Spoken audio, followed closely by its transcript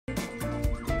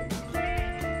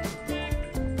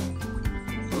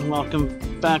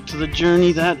Welcome back to the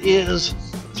journey that is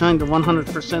trying to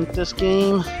 100% this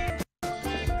game.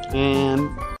 And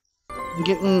I'm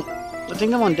getting, I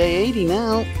think I'm on day 80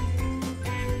 now.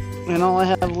 And all I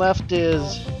have left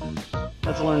is I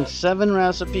have to learn 7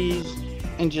 recipes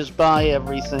and just buy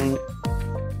everything.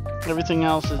 Everything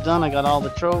else is done. I got all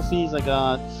the trophies, I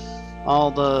got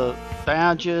all the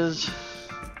badges.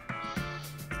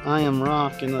 I am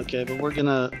rocking. Okay, but we're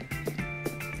gonna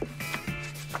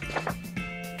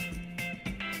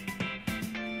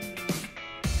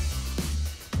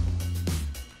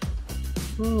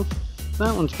well,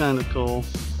 that one's kind of cool.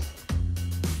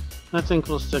 I think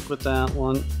we'll stick with that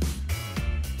one.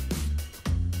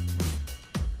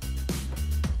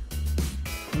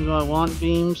 Do I want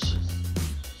beams?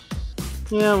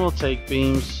 Yeah, we'll take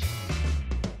beams.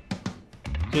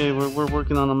 Okay, we're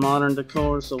working on a modern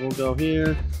decor, so we'll go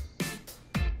here.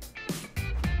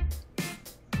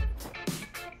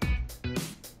 I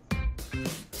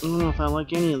don't know if I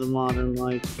like any of the modern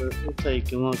lights, but we'll take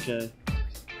them. Okay.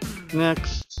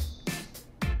 Next.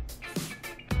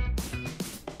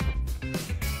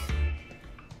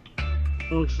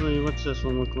 Actually, what's this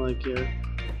one look like here?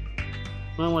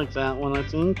 I like that one, I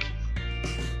think.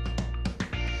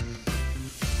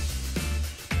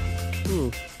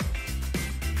 Ooh.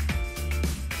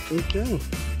 Okay.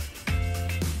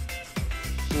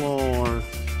 Floor.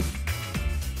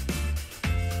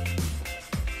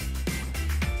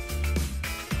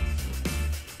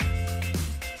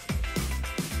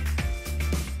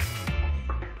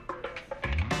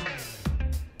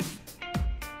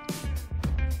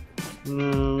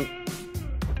 No.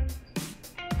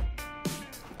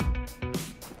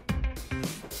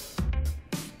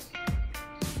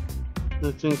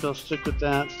 I think I'll stick with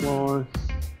that floor.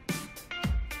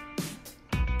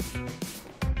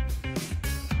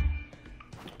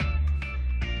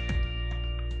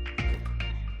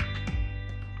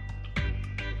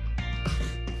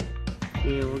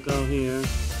 Here, we'll go here.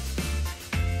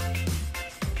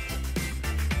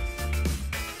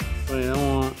 Wait, I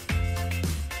want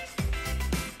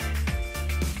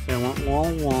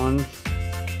wall 1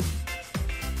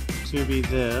 to be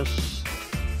this.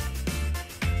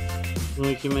 And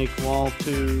we can make wall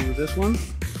 2 this one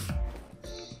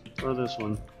or this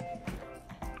one.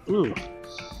 Ooh,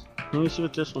 let me see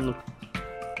what this one looks.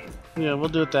 Yeah, we'll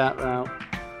do it that route.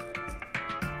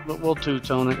 But we'll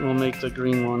two-tone it and we'll make the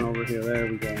green one over here. There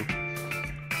we go.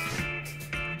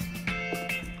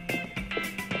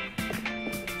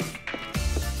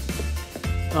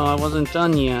 Oh, I wasn't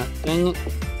done yet. Dang it.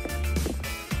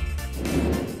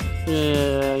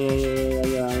 Yeah.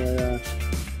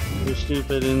 You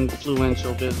stupid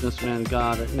influential businessman.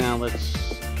 Got it. Now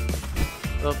let's...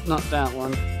 Oh, not that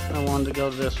one. I wanted to go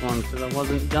to this one because I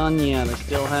wasn't done yet. I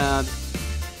still had...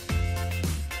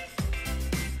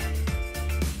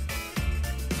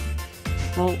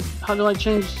 Well, how do I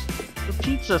change the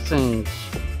pizza things?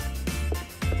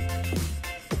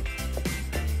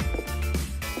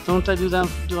 Don't I do that?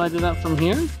 Do I do that from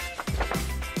here?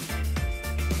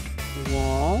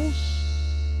 Walls.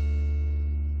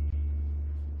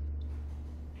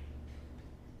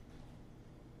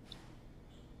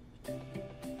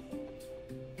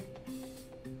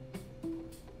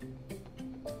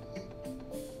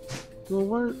 Well,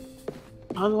 where?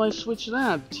 How do I switch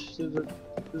that?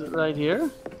 Is it right here?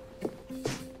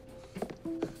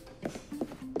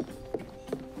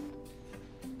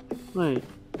 Wait.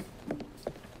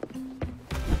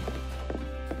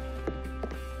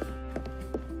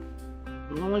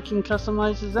 All I can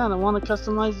customize is that. I want to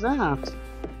customize that.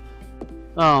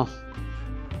 Oh.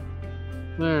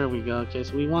 There we go. Okay,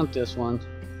 so we want this one.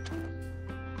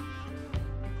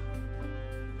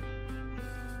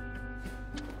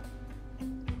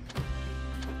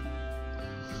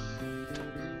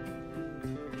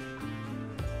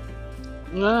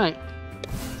 Alright.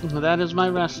 That is my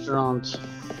restaurant.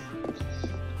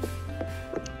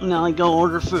 Now I go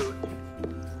order food.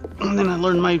 And then I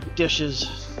learn my dishes.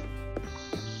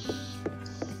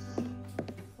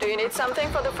 Do you need something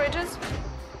for the fridges?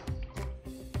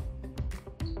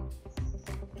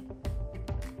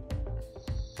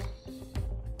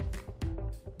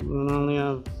 I only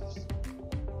have...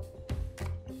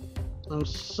 I'm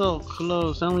so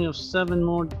close. I only have 7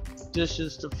 more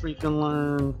dishes to freaking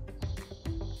learn.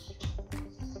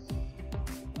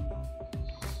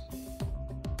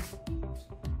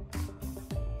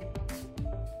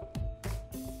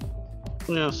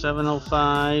 Yeah,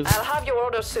 7:05. I'll have your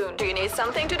order soon. Do you need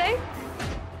something today?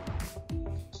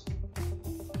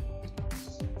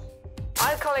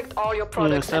 I'll collect all your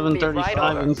products yeah, and be 7:35 right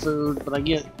over. in food, but I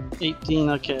get 18.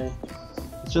 Okay,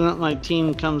 As soon as my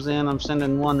team comes in, I'm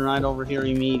sending one right over here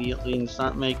immediately and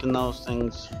start making those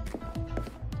things.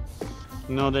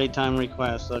 No daytime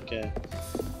requests, okay.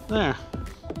 There.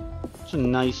 It's a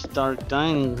nice dark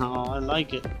dining hall, I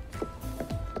like it.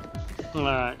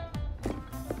 Alright.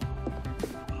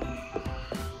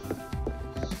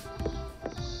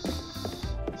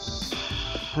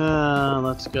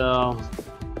 Let's go.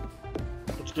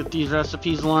 Let's get these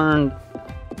recipes learned.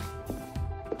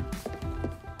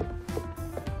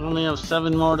 Only have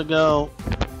 7 more to go.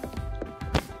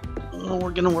 Oh, we're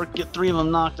gonna get 3 of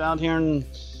them knocked out here in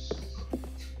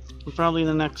probably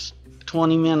the next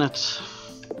 20 minutes.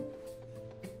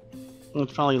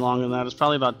 It's probably longer than that. It's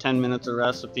probably about 10 minutes a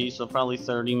recipe, so probably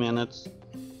 30 minutes.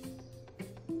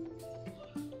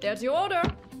 There's your order.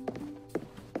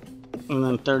 And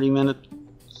then 30 minutes.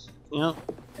 Yep.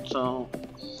 So,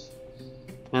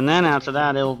 and then after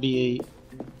that, it'll be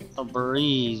a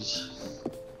breeze.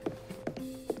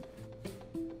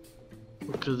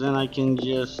 Because then I can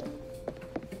just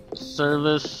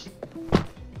service,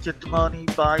 get the money,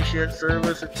 buy shit,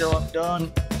 service until I'm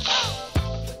done.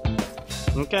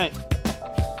 Okay.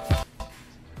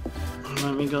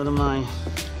 Let me go to my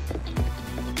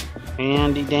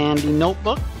handy dandy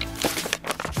notebook.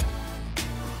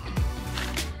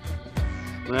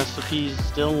 Recipes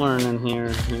still learning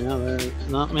here. Yeah, there's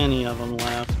not many of them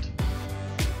left.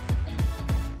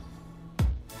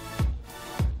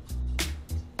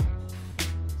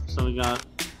 So we got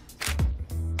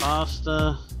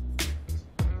pasta,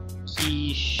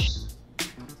 quiche,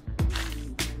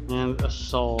 and a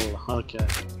sole. Okay.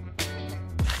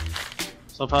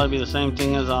 So it'll probably be the same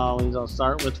thing as always. I'll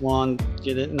start with one,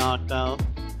 get it knocked out.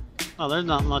 Oh, there's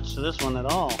not much to this one at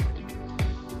all.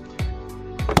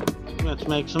 Let's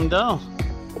make some dough.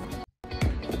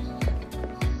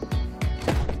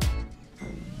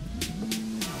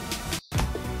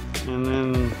 And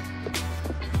then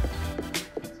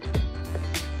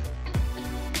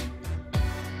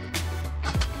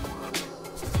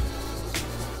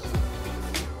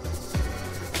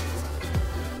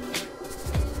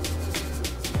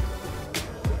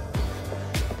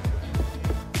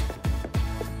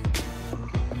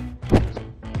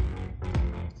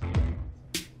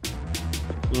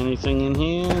anything in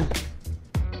here?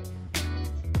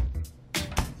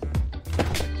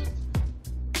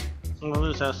 Well,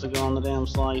 this has to go on the damn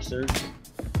slicer.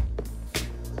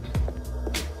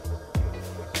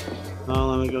 Oh,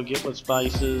 let me go get what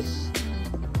spices.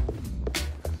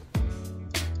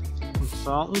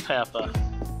 Salt and pepper.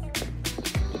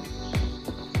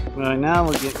 Right now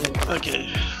we're getting,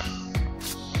 okay.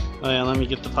 Oh yeah, let me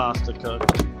get the pasta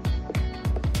cooked.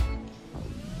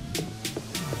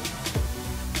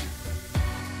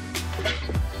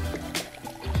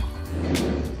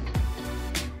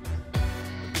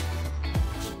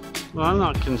 Well, I'm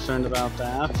not concerned about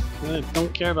that. I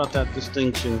don't care about that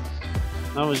distinction.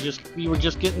 We were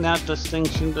just getting that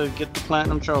distinction to get the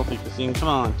platinum trophy, Kasim. Come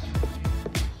on.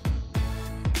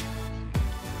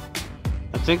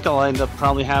 I think I'll end up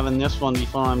probably having this one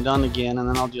before I'm done again, and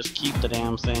then I'll just keep the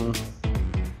damn thing.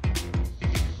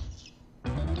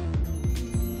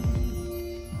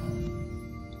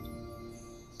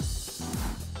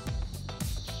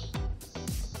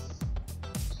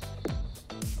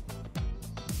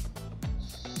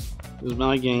 This is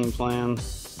my game plan.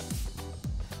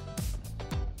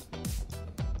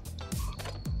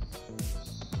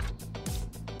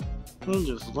 We'll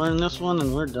just learn this one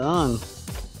and we're done.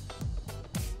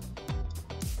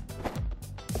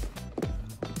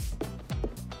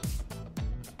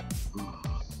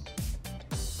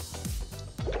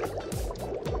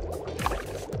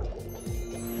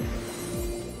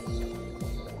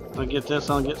 I'll get this,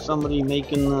 I'll get somebody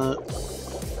making the...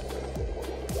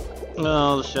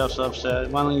 Oh, the chef's upset.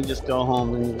 Why don't you just go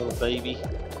home then, you little baby?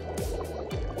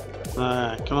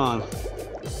 Alright, come on.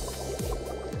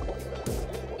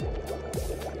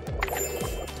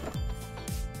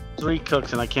 Three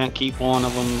cooks and I can't keep one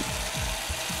of them.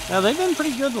 Yeah, they've been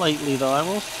pretty good lately though, I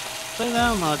will say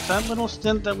that much. That little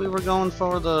stint that we were going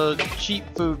for the cheap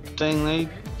food thing, I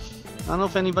don't know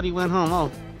if anybody went home.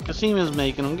 Oh, Kasim is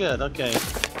making them good. Okay.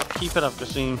 Keep it up,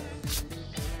 Kasim.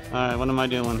 Alright, what am I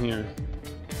doing here?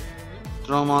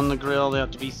 Throw them on the grill, they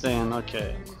have to be thin.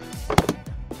 Okay.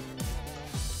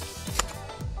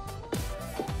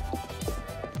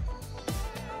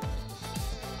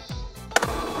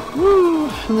 Woo!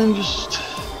 And then you just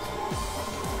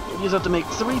have to make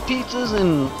 3 pizzas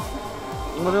and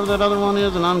whatever that other one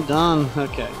is, and I'm done.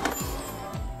 Okay.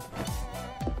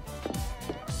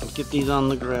 Let's get these on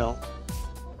the grill.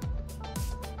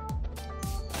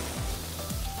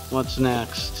 What's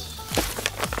next?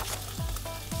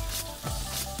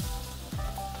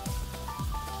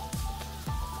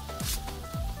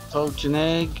 Poach an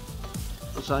egg.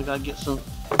 So I gotta get some...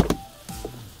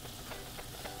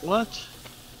 What?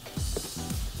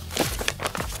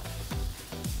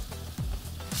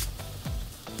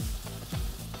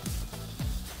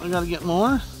 I gotta get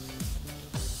more?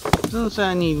 Doesn't say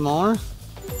I need more.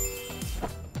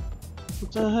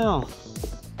 What the hell?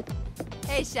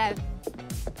 Hey, chef.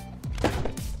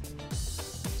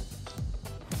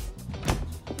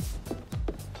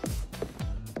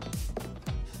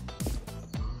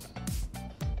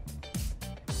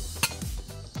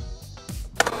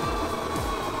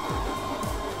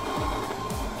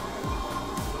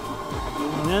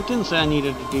 Yeah, it didn't say I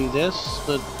needed to do this,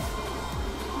 but...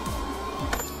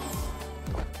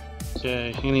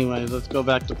 Okay, anyways, let's go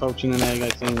back to poaching an egg, I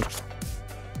think.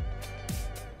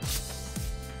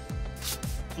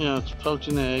 Yeah, it's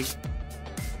poaching an egg.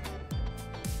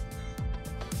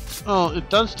 Oh, it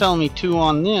does tell me 2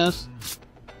 on this.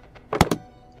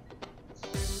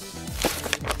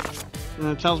 And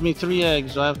it tells me 3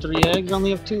 eggs. Do I have 3 eggs? I only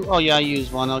have 2? Oh yeah, I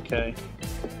used 1, okay.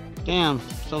 Damn,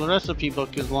 so the recipe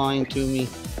book is lying to me.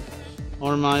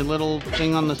 Or my little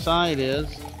thing on the side is.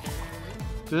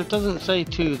 Because it doesn't say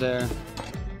 2 there.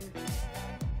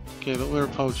 Okay, but we're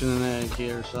poaching an egg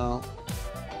here, so...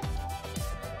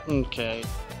 Okay.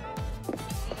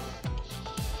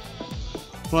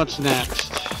 What's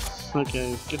next?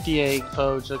 Okay, get the egg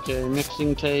poach, okay,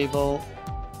 mixing table.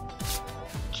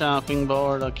 Chopping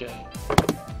board, okay.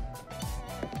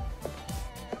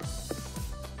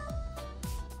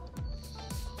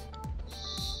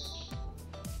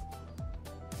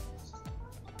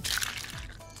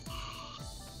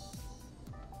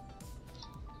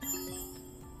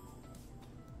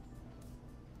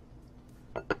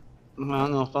 I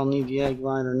don't know if I'll need the egg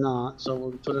white or not, so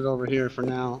we'll put it over here for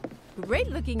now. Great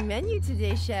looking menu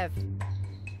today, chef.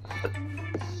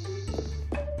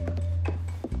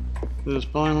 Is this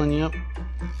boiling? Yep.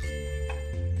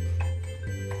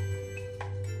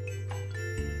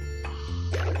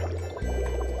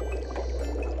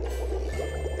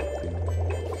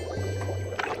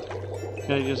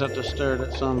 Okay, you just have to stir it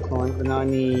at some point, but now I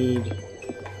need,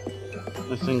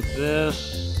 I think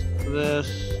this,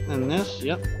 and this,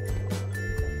 yep.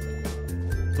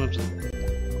 Oops.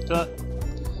 Cut.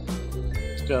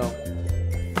 Let's go.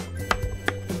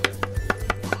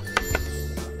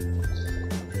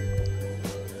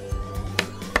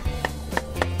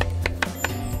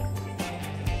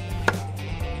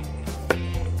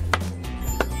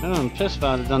 I'm pissed if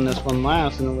I'd have done this one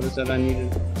last and it would have said I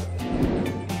needed.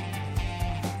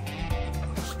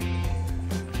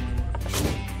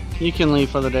 You can leave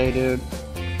for the day, dude.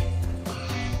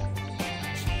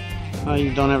 Oh,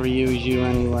 you don't ever use you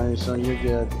anyway, so you're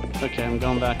good. Okay, I'm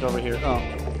going back over here. Oh.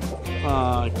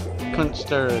 I couldn't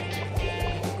stir it.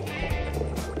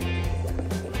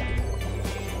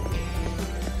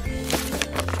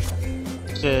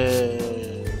 Okay.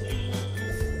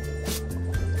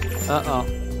 Uh-oh.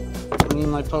 I need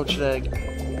my poached egg.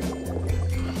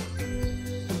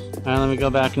 Alright, let me go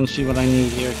back and see what I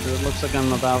need here, because it looks like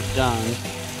I'm about done.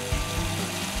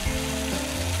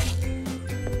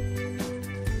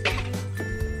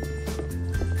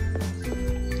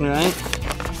 Alright.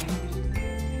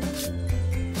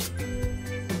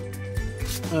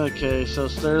 Okay, so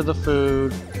stir the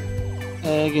food.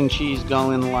 Egg and cheese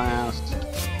go in last.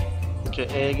 Okay,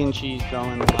 egg and cheese go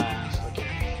in last. Okay.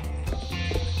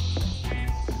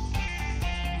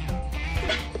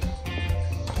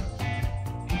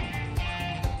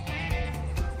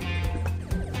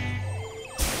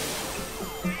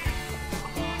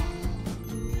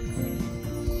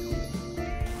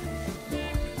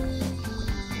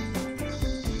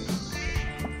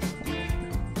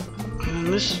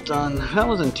 This is done. That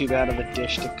wasn't too bad of a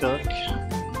dish to cook.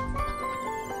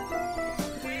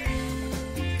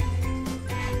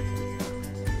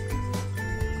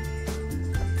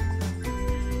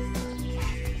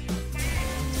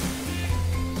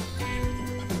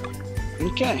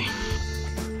 Okay.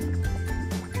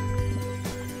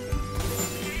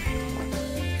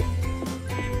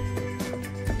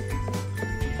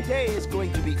 Today is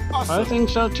going to be awesome. I think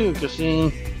so too, because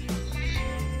see,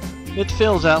 it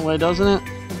feels that way, doesn't it?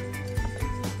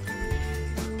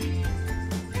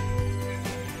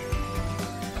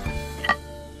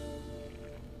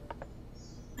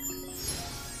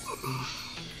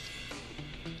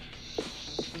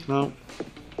 No.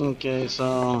 Okay,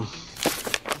 so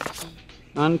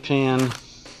unpan.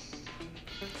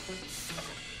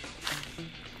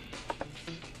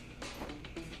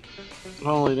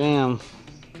 Holy damn.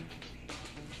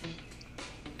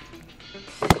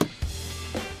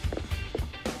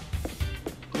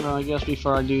 Well, I guess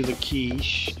before I do the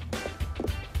quiche,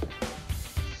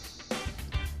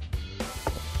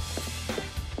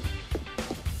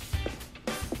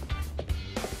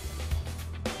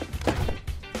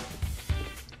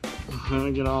 Let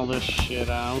me get all this shit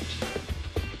out.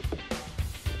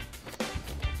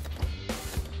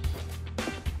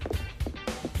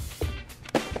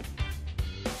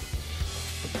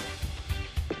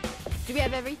 Do we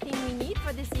have everything we need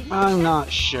for this evening? I'm not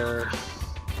sure.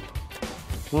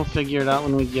 We'll figure it out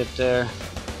when we get there.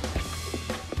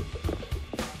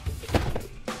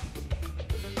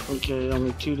 Okay,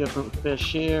 only 2 different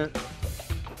fish here.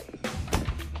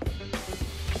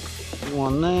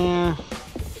 One there.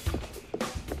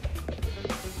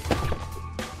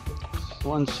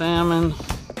 1 salmon.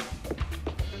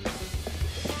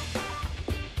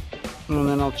 And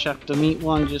then I'll check the meat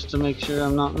one just to make sure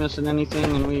I'm not missing anything,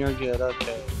 and we are good.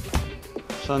 Okay.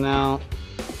 So now,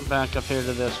 back up here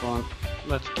to this one.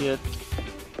 Let's get...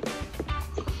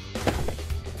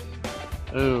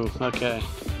 Ooh, okay.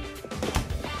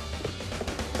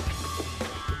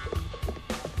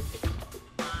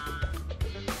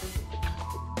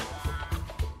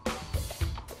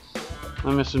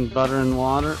 I'm missing butter and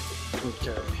water.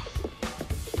 Okay.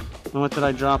 And what did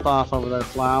I drop off over there?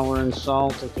 Flour and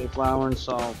salt. Okay, flour and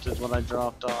salt is what I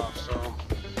dropped off, so.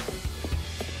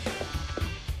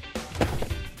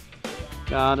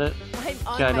 Got it.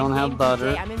 Okay, I don't have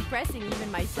butter. I'm impressing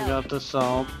even myself. I got the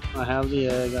salt. I have the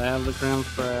egg. I have the creme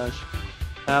fraiche.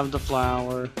 Have the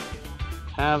flour.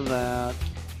 Have that.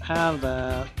 Have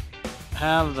that.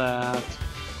 Have that.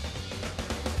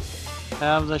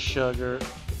 Have the sugar.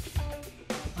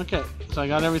 Okay, so I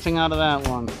got everything out of that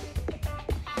one.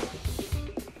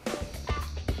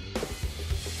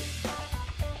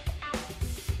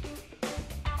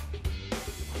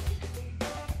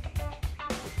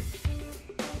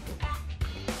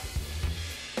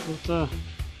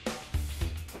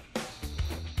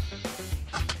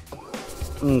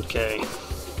 Okay.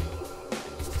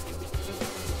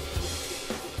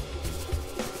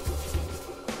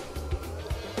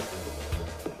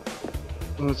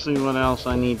 Let's see what else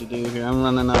I need to do here. I'm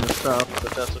running out of stuff,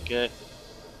 but that's okay.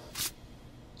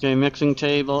 Okay, mixing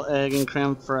table, egg and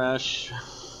creme fraiche.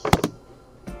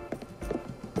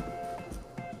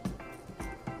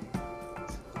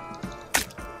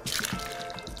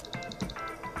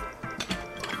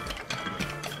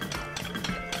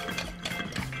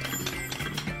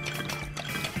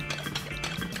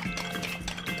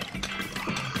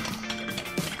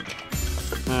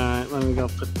 Alright, let me go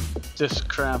put this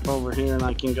crap over here and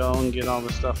I can go and get all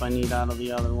the stuff I need out of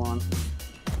the other one.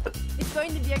 It's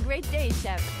going to be a great day,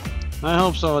 Chef. I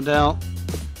hope so, Adele.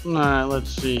 Alright, let's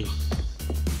see.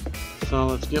 So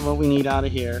let's get what we need out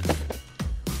of here.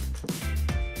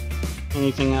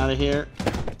 Anything out of here?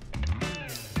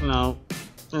 No.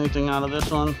 Anything out of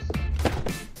this one?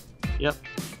 Yep.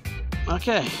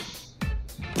 Okay.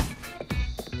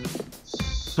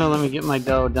 So let me get my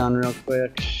dough done real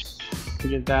quick.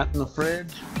 Get that in the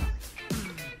fridge.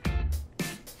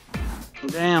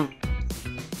 Damn.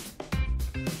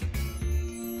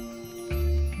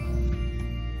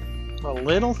 A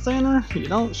little thinner? You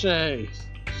don't say.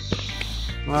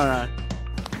 Alright.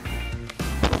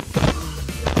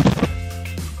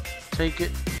 Take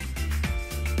it.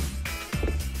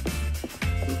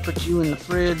 And put you in the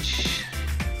fridge.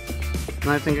 And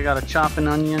I think I got a chopping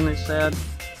onion, they said.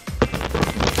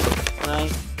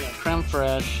 Right? Yeah, creme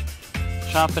fraiche.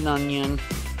 Chop an onion.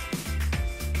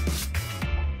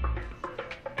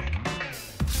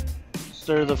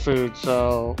 Stir the food,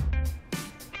 so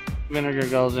vinegar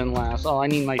goes in last. Oh, I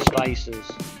need my spices.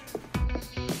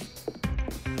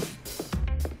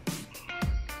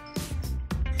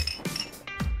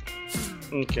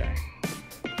 Okay.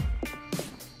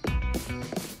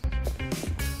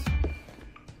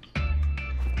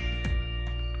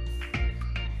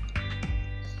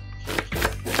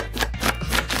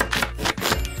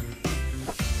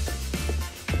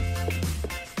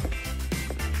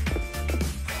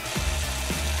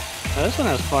 This one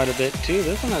has quite a bit too.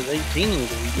 This one has 18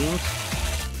 ingredients.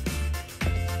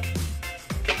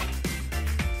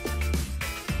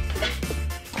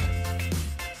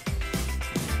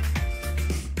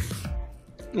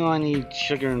 Oh, I need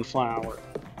sugar and flour.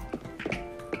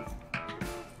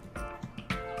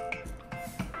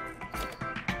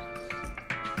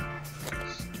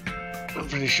 I'm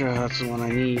pretty sure that's the one I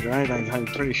need, right? I'm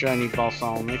pretty sure I need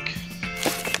balsamic.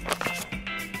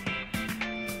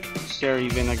 Sherry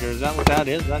vinegar. Is that what that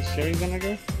is? That's sherry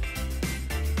vinegar?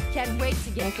 Can't wait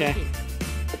to get cooking.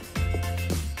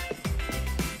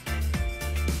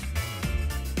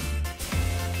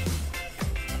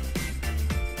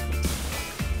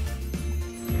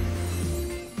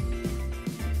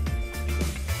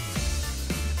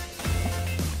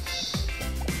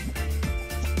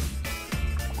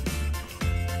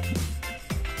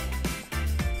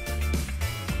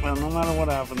 Let no matter what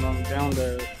happens, I'm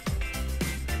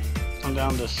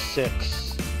down to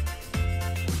 6.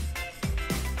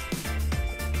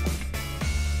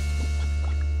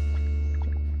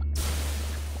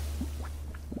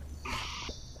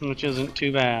 Which isn't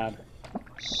too bad.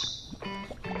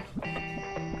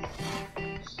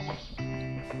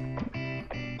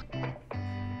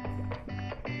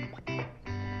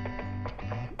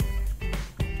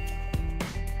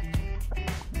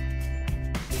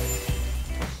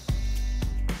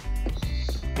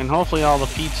 And hopefully all the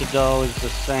pizza dough is the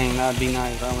same. That'd be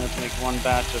nice. I only have to make one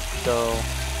batch of dough.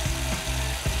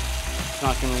 It's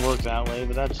not going to work that way,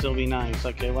 but that'd still be nice.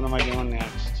 Okay, what am I doing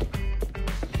next?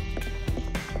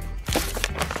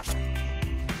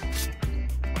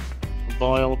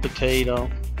 Boil a potato.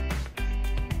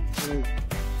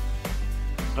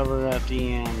 Cover it at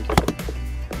the end.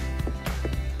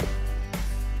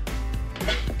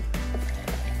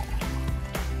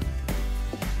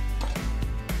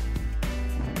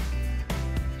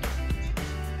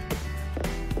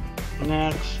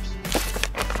 Next,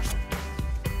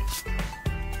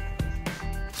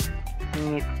 I'm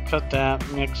gonna cut that,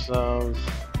 mix those,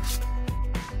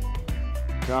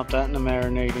 drop that in the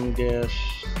marinating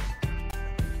dish.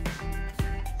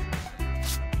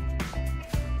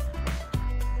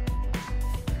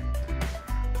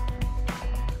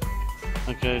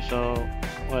 Okay, so,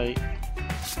 wait,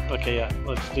 okay, yeah,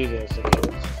 let's do this. Okay,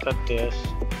 let's cut this.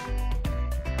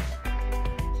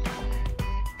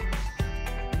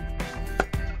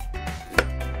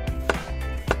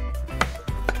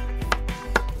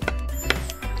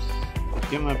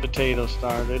 Get my potato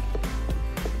started.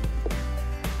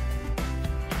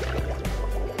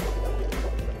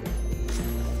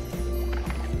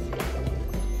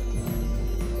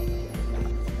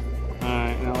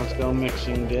 Alright, now let's go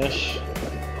mixing dish.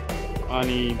 I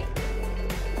need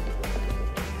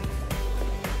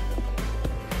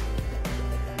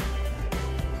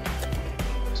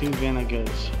 2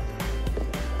 vinegars.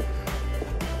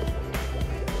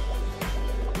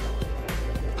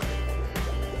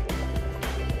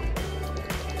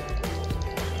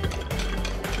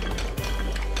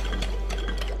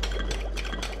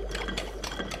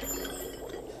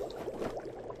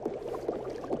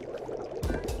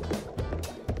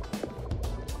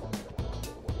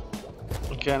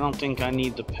 Okay, I don't think I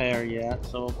need the pear yet,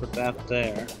 so we'll put that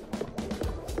there.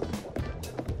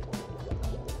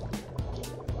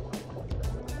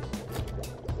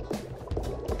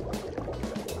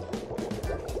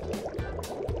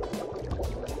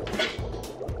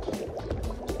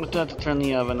 Put that to turn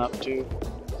the oven up to.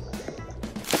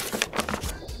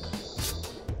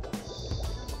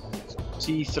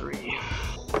 T3.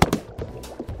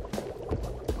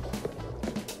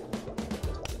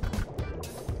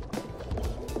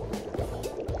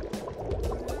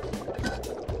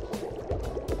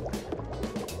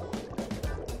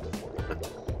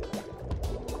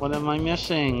 What am I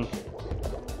missing?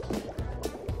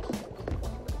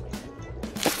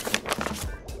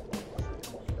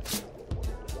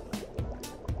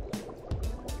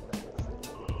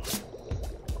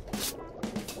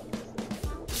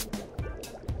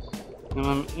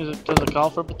 Does it call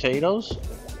for potatoes?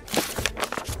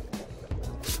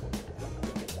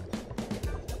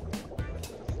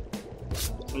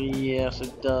 Yes,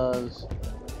 it does.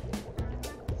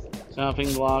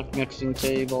 Chopping block, mixing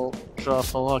table,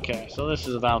 truffle. Okay, so this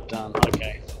is about done.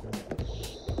 Okay.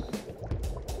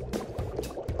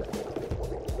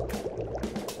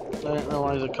 I didn't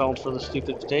realize it called for the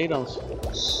stupid potatoes.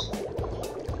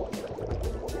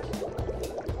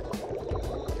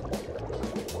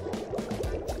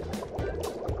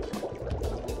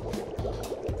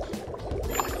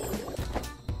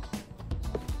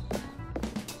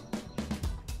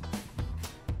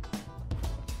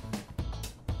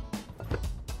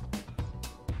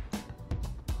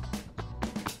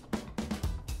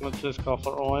 What's this call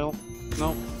for oil?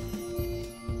 Nope.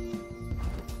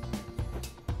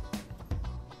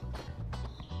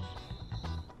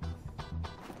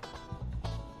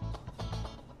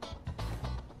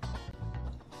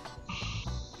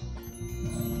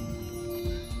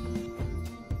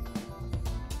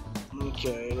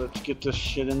 Okay, let's get this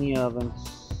shit in the oven.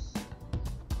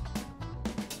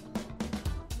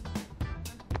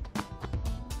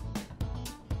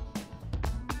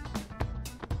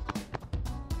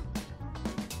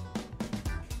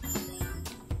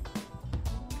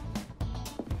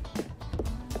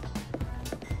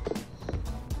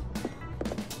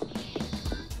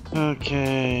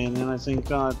 Okay, and then I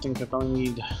think I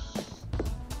probably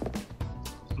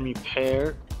need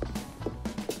pear.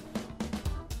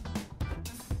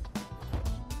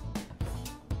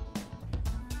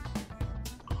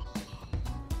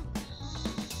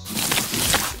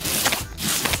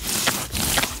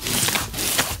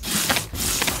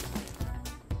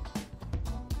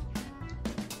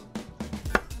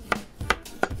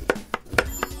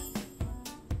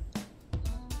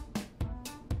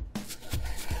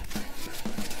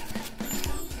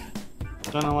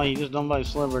 Don't know why you just don't buy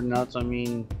slivered nuts. I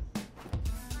mean,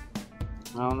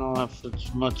 I don't know if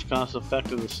it's much cost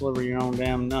effective to sliver your own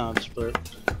damn nuts, but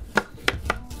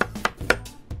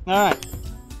alright.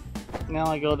 Now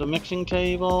I go to mixing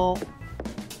table.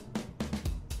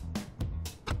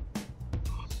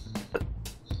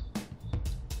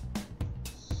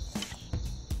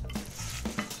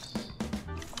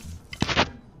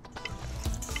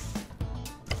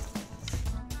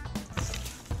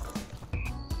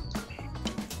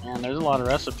 Man, there's a lot of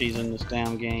recipes in this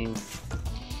damn game.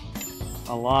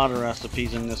 A lot of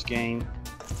recipes in this game.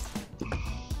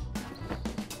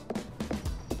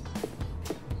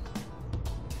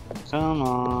 Come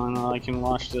on, I can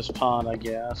wash this pot, I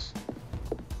guess.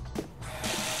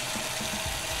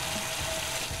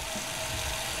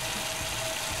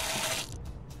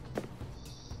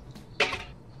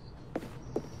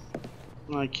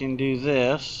 I can do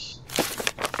this.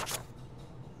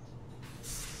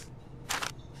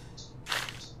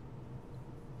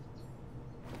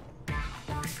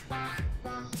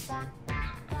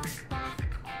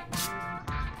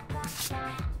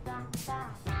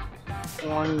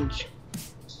 Orange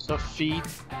feet.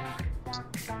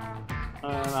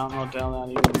 I don't know what the hell that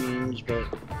even means, but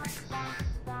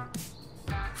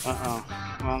I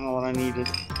don't know what I needed.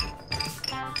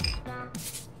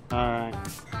 Alright.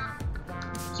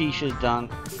 Quiche's done.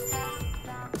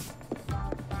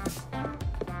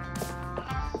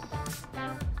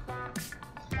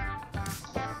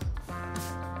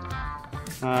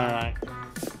 Alright.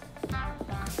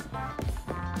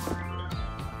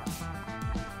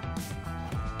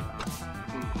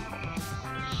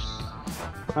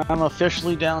 I'm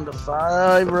officially down to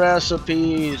 5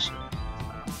 recipes.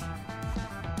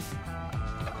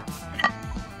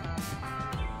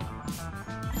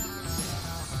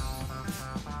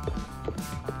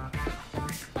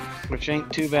 Which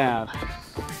ain't too bad.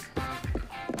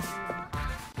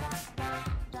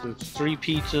 It's 3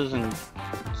 pizzas and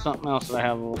something else that I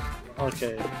have.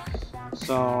 Okay.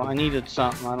 So I needed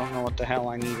something. I don't know what the hell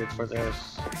I needed for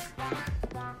this.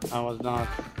 I was not.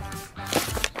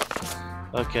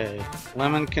 Okay,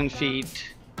 lemon confit,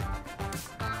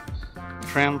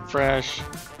 creme fraiche,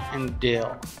 and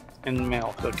dill, and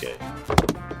milk. Okay.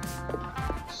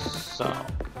 So.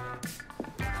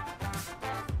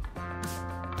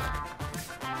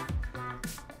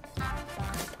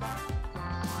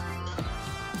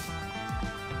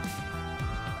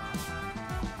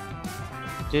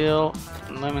 Dill,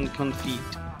 lemon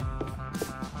confit.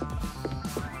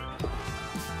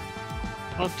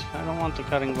 What? I don't want the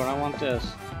cutting board, I want this.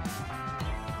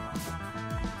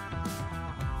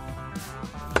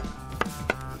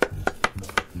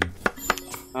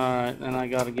 Alright, then I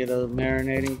gotta get a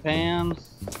marinating pan.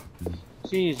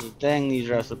 Jesus, dang, these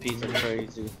recipes are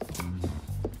crazy.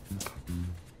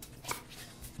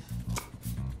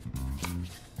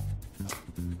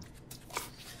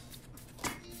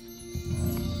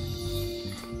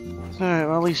 Alright,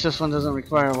 well at least this one doesn't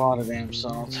require a lot of damn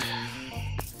salt.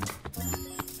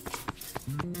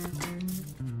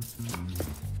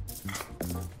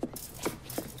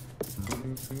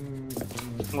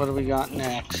 What do we got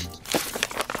next?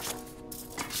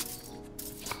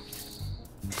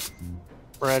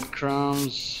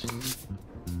 Breadcrumbs.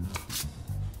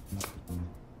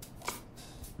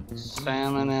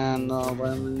 Salmon and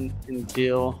lemon and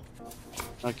dill.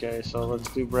 Okay, so let's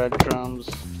do breadcrumbs.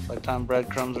 By the time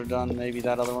breadcrumbs are done, maybe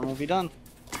that other one will be done.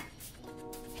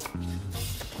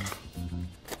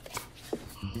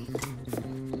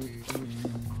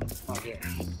 Okay.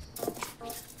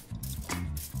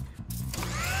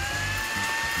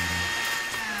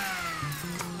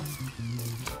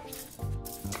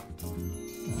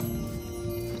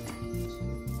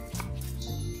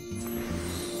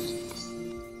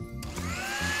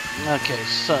 Okay,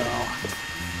 so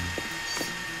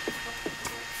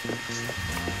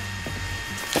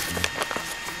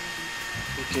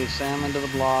okay, salmon to the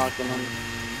block, and then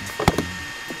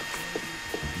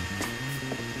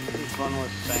this one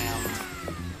was Sam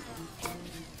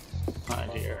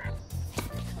right here.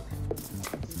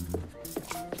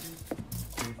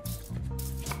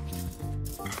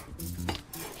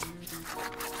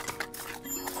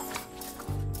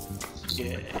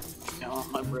 Okay, I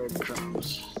want my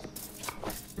breadcrumbs.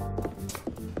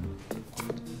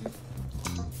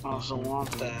 Also want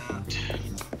that.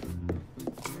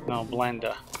 No,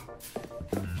 blender.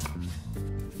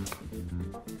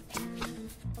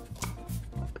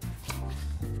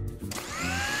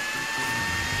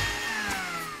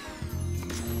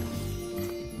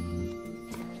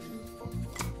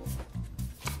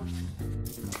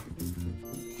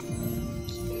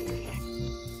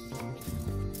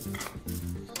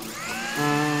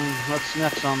 what's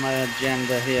next on my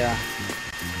agenda here?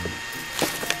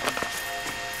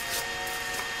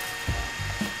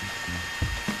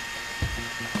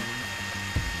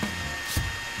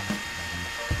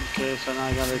 Okay, so now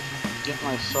I gotta get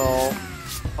my salt.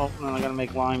 Oh, and then I gotta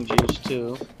make lime juice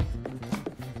too.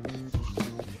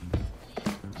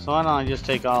 So why don't I just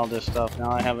take all this stuff now?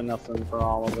 I have enough room for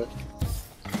all of it.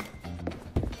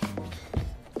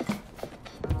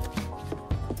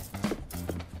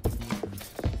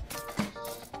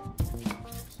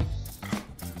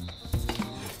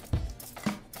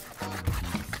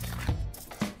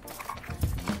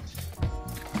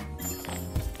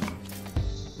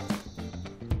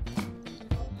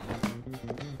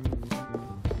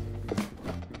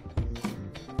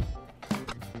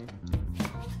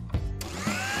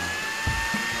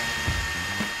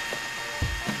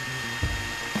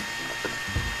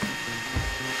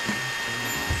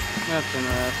 That's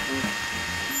interesting.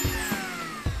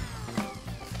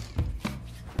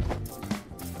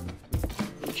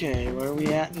 Okay, where are we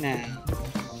at now?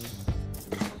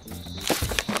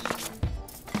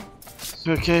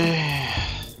 Okay.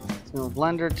 So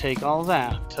blender, take all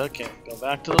that. Okay, go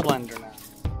back to the blender now.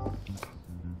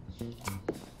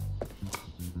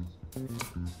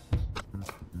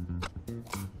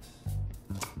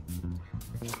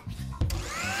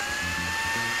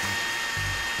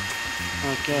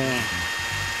 Okay.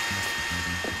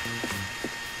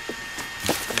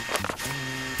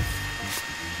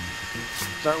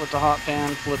 Start with the hot pan,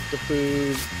 flip the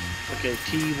food. Okay,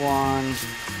 T1,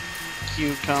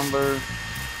 cucumber,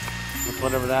 with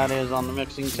whatever that is on the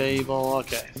mixing table.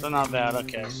 Okay, so not bad.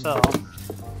 Okay, so,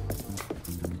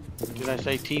 did I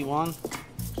say T1?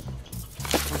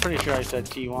 I'm pretty sure I said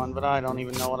T1, but I don't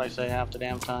even know what I say half the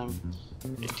damn time.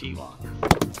 Okay, T1.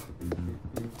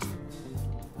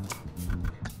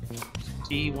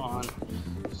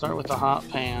 T1. Start with the hot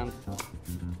pan.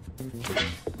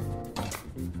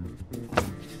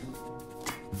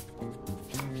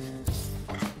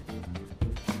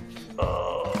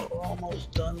 Oh,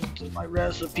 almost done with my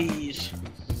recipes.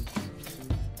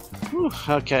 Whew,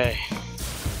 okay.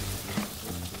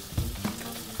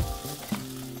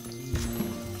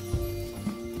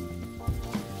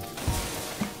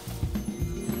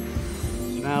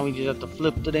 So now we just have to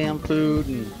flip the damn food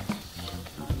and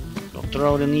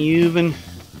throw it in the oven.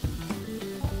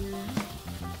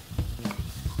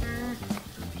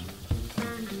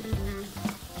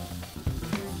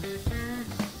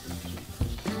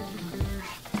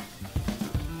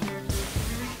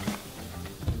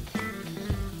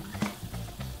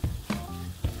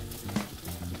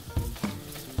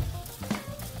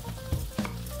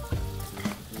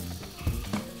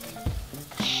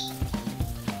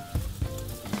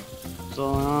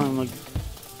 So I'm like,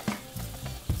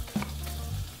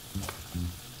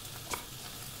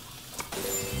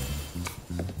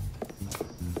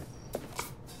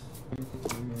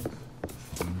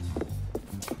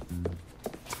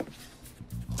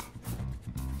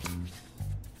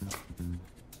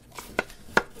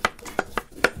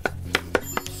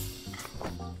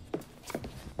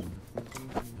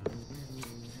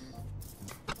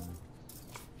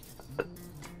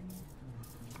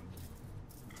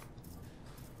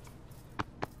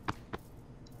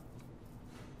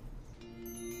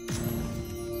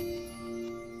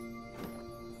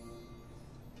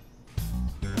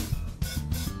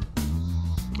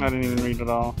 I didn't even read it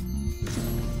all.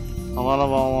 A lot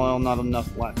of olive oil, not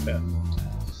enough black pepper.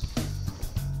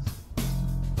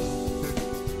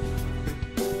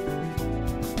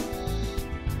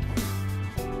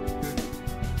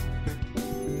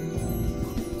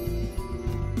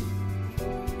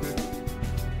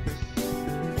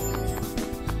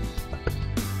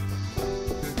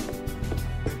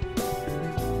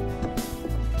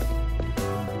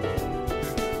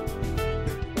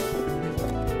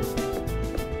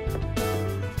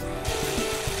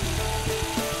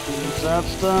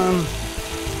 That's done.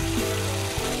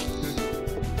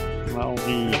 We'll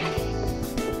be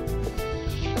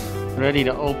ready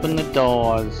to open the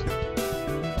doors.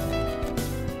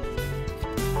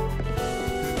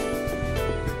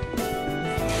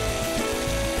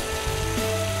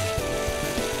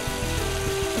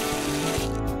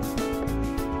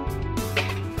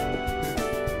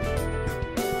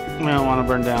 We don't want to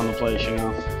burn down the place, you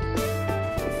know.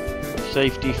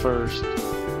 Safety first.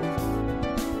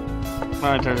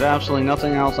 Alright, there's absolutely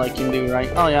nothing else I can do, right?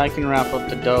 Oh yeah, I can wrap up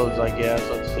the doughs, I guess.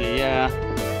 Let's see, yeah.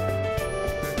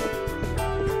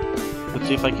 Let's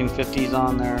see if I can fit these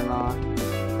on there or not.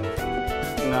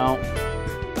 No.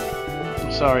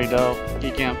 Sorry, dough.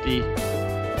 You can't be...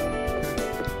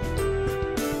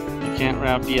 You can't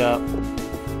wrap you up.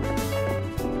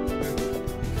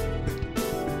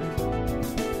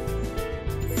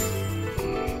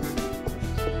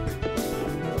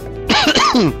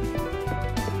 Woo!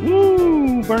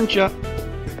 Burnt ya.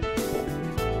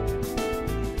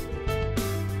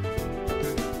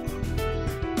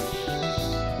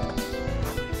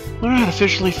 Alright,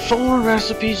 officially 4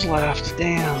 recipes left.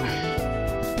 Damn.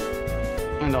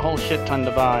 And a whole shit ton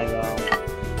to buy, though.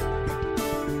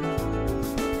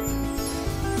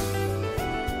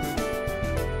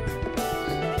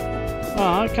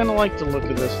 Oh, I kind of like the look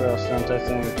of this restaurant, I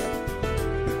think.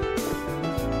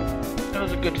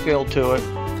 There's a good feel to it.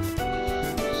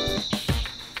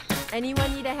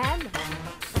 Anyone need a hand?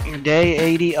 Day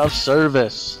 80 of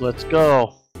service. Let's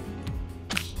go.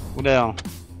 What else?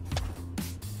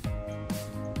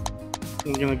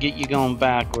 I'm gonna get you going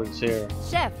backwards here.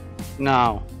 Chef,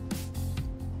 No.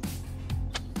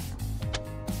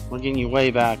 We're getting you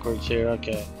way backwards here,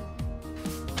 okay.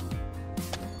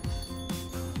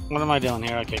 What am I doing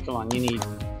here? Okay, come on, you need...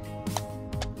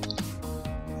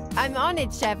 I'm on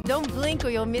it, Chef. Don't blink or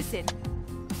you'll miss it.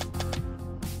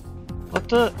 What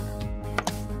the...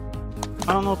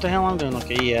 I don't know what the hell I'm doing.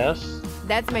 Okay, yes.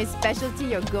 That's my specialty.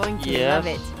 You're going to Yes. love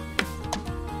it.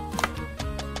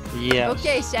 Yes.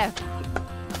 Okay, Chef.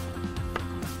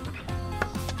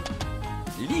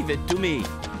 Leave it to me.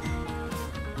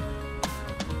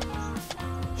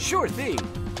 Sure thing.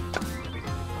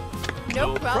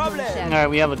 No problem, Chef. Alright,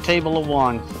 we have a table of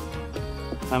 1.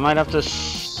 I might have to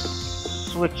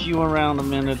switch you around a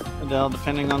minute, Adele,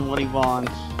 depending on what he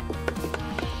wants.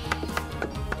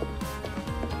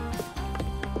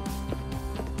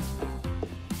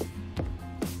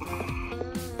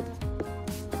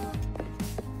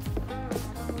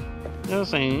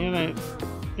 This ain't,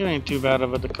 it ain't too bad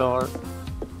of a decor.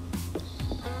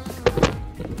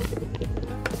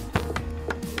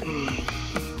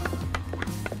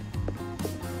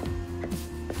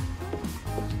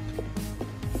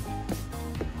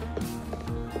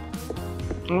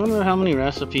 I wonder how many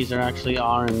recipes there actually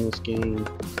are in this game.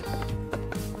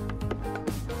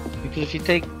 Because if you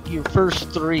take your first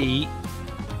 3,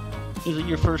 is it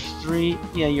your first 3?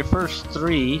 Yeah, your first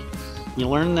 3, you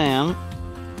learn them.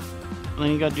 And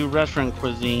then you gotta do restaurant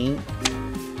cuisine.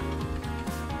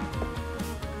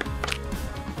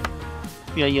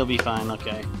 Yeah, you'll be fine,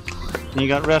 okay. And you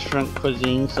got restaurant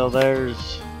cuisine, so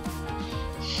there's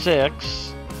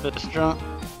 6.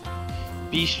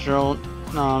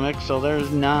 Bistronomic, so there's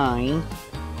 9.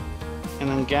 And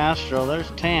then gastro,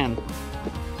 there's 10.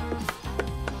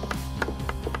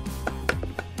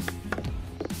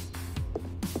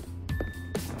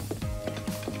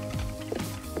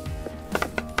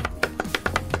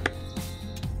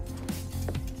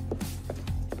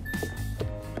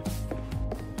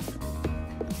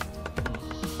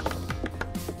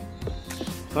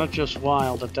 Not just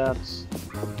wild that's...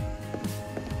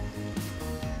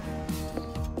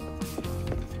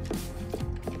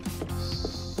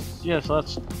 Yeah, so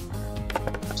that's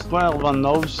 12 on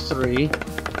those 3.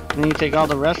 Then you take all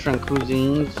the restaurant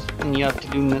cuisines and you have to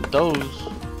do those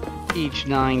each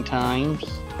 9 times.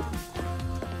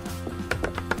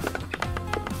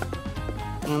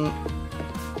 And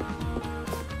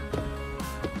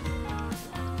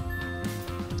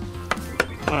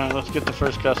alright, let's get the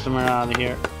first customer out of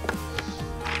here.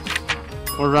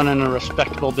 We're running a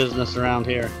respectable business around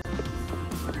here.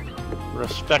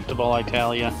 Respectable, I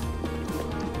tell ya.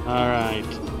 Alright.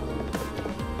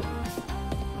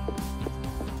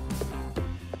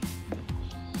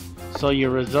 So your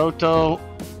risotto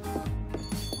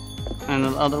and the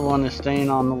other one is staying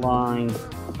on the line.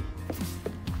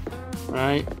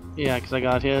 Right? Yeah, because I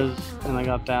got his and I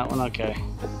got that one. Okay.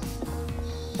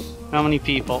 How many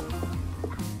people?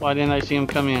 Why didn't I see him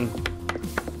come in?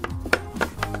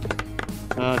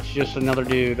 It's just another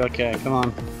dude. Okay, come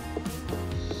on.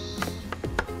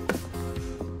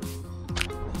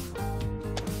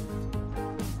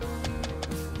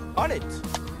 On it.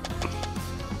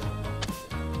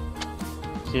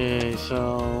 Okay,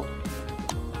 so...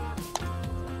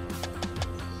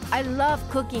 I love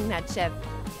cooking that, Chef.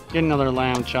 Get another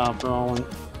lamb chop rolling.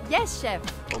 Yes, Chef.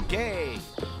 Okay.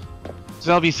 So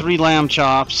that'll be 3 lamb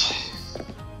chops.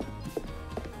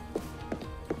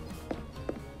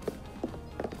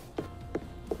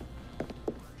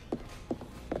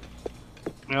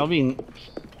 That'll be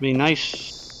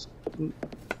nice.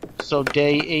 So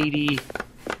day 80,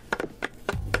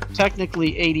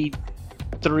 technically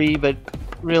 83, but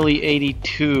really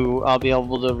 82, I'll be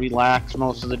able to relax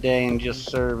most of the day and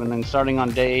just serve. And then starting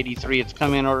on day 83, it's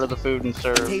come in, order the food, and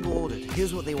serve. Table ordered.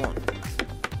 Here's what they want.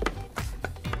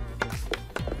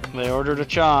 They ordered a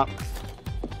chop.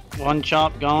 1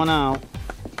 chop going out.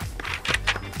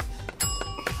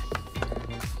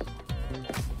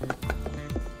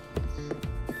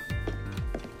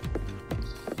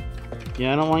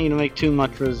 Yeah, I don't want you to make too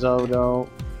much risotto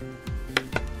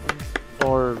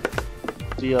or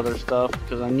the other stuff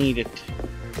because I need it.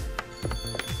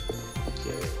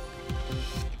 Okay.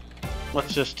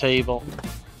 What's this table?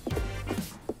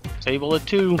 Table of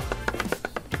 2.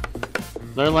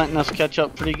 They're letting us catch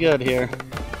up pretty good here.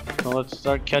 So let's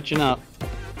start catching up.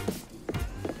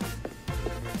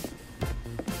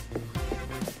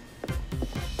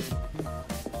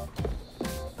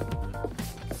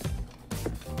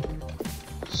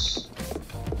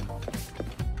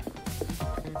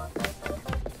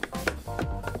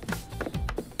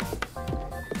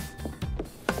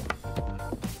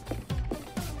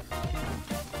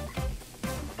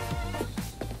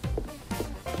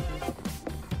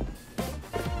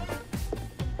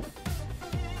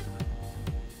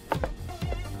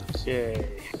 Okay.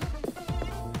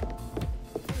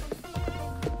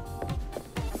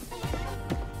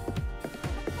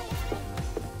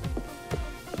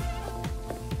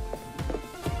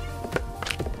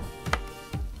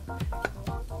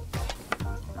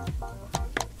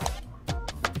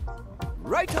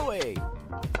 Right away.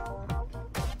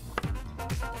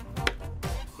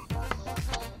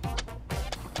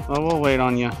 Well, we'll wait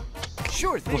on you.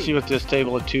 Sure thing. We'll see what this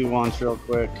table of 2 wants real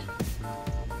quick.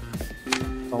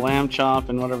 The lamb chop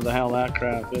and whatever the hell that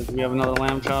crap is. We have another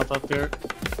lamb chop up here.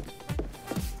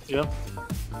 Yep.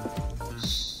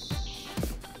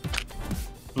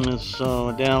 And so,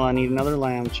 Adele, I need another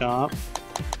lamb chop.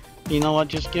 You know what?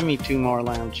 Just give me 2 more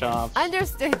lamb chops.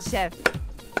 Understood, chef.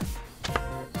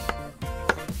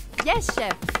 Yes,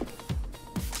 chef.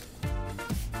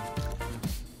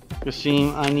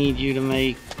 Kasim, I need you to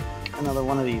make another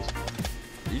one of these.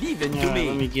 Leave it to Alright, me.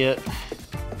 let me get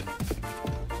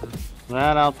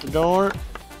that out the door.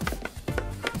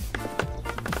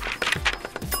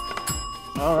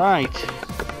 Alright.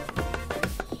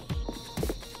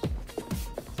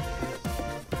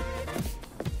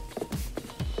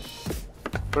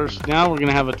 First, now we're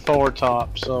gonna have a 4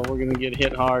 top, so we're gonna get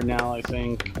hit hard now, I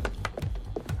think.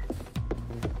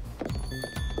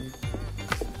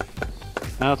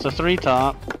 Now it's a 3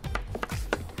 top.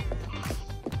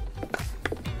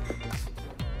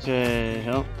 Okay,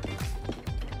 oh.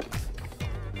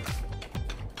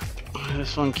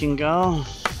 This one can go.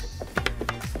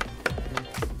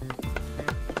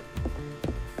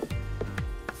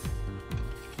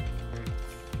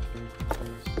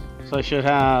 So I should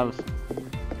have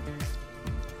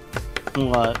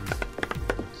what?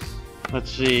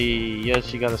 Let's see.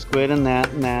 Yes, you got a squid and that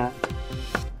and that.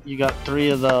 You got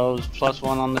 3 of those plus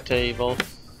 1 on the table.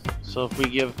 So if we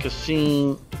give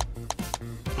Kasim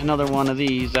another one of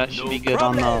these, that should be good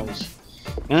problem. on those.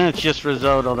 And then it's just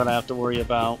risotto that I have to worry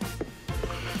about.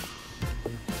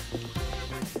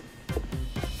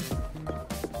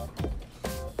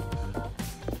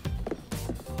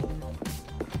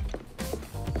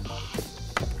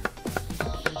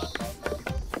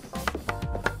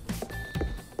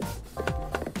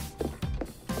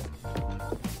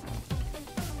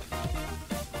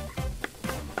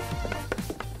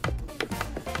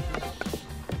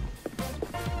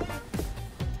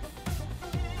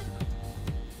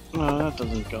 Oh, that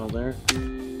doesn't go there.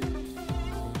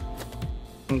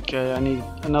 Okay, I need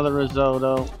another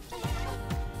risotto.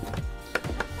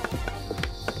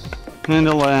 And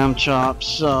a lamb chop,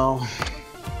 so...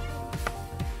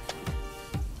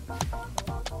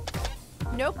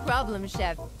 No problem,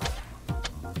 chef.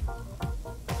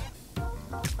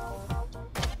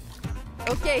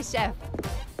 Okay, chef.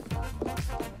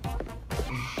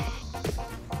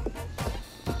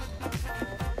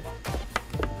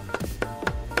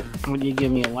 Would you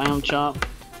give me a lamb chop?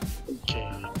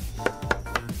 Okay.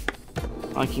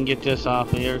 I can get this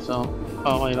off of here, so...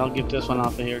 Oh wait, I'll get this one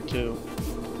off of here too.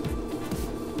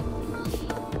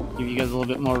 Give you guys a little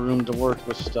bit more room to work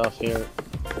with stuff here.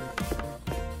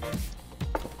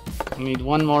 I need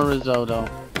 1 more risotto.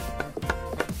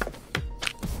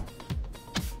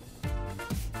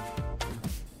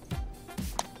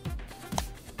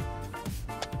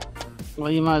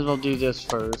 Well, you might as well do this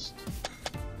first.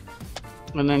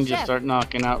 And then just Chef. start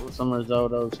knocking out with some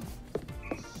risottos.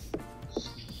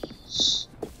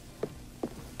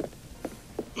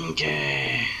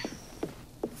 Okay.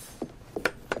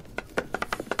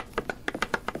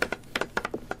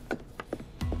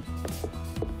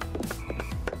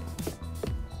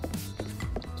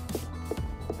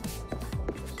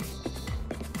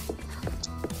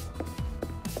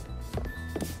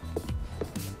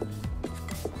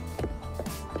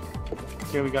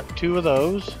 Okay, we got 2 of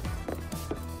those.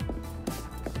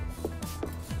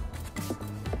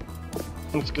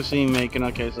 What's Kasim making?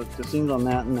 Okay, so Kasim's on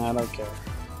that and that, okay.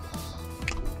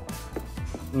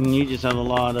 And you just have a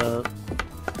lot of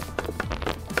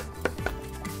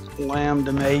lamb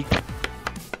to make.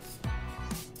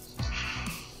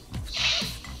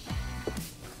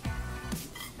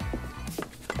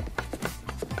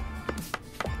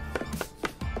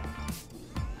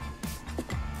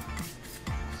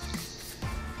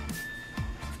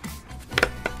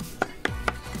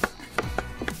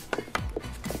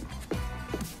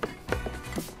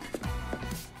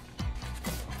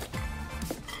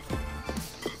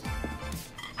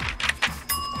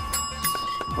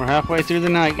 We're halfway through the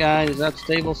night, guys. That's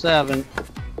table 7.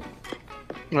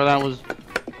 Well, that was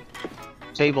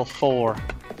table 4.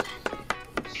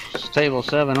 It's table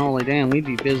 7. Holy damn, we'd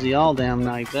be busy all damn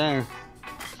night there.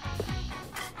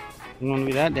 We wouldn't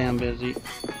be that damn busy.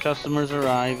 Customers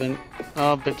arriving.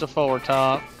 Oh, it's a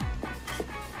 4-top.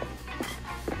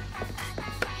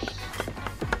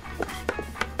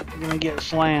 We're gonna get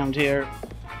slammed here.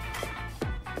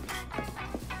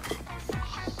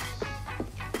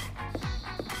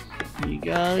 You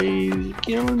guys are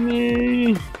killing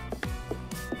me.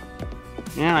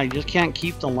 Man, I just can't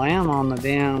keep the lamb on the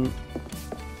damn.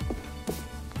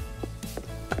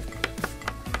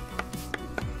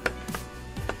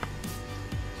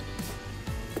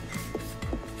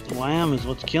 The lamb is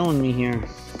what's killing me here.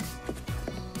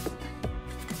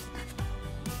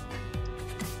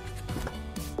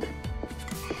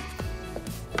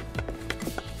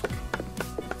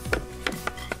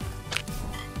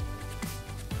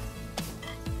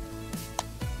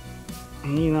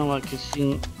 You know what,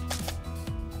 Cassie?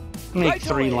 Make Right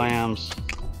 3 away. lambs.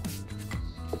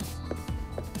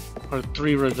 Or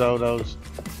 3 risottos.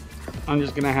 I'm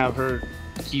just gonna have her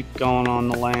keep going on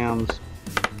the lambs.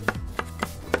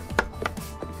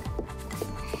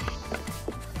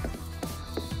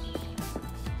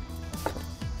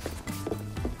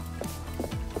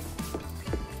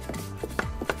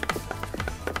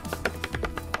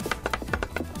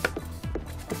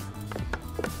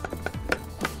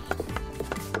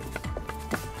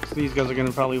 These guys are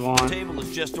gonna probably want Table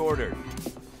is just ordered.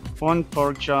 1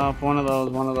 pork chop, one of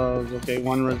those. Okay,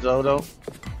 1 risotto.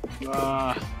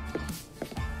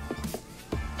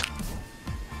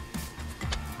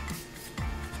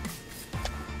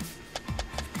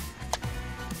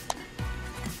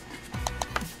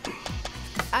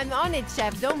 I'm on it,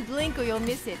 chef. Don't blink or you'll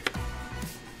miss it.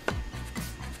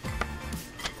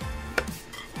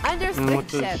 And Understood, what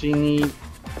does chef. she need?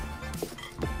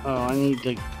 Oh, I need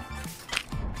to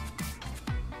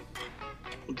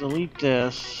delete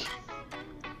this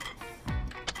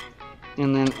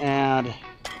and then add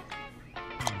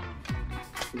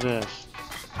this.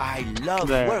 I love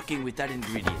There. working with that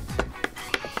ingredient.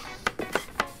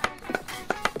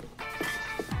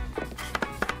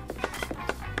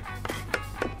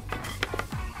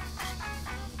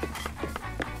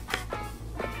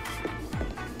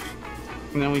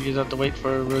 And then we just have to wait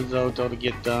for a risotto to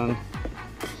get done.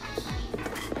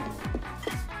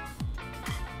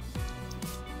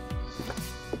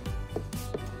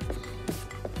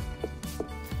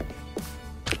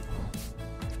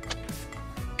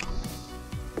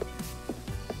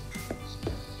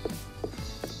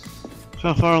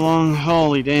 So far along,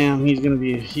 holy damn, he's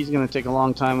gonna take a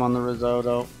long time on the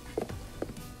risotto.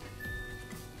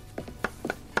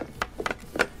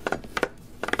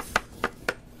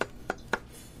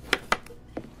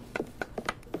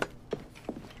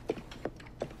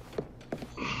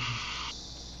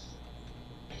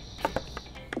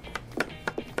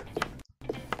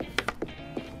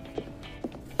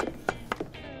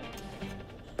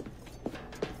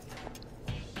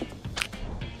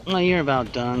 Well, you're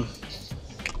about done.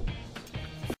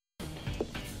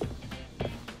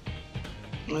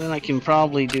 And then I can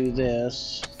probably do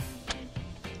this.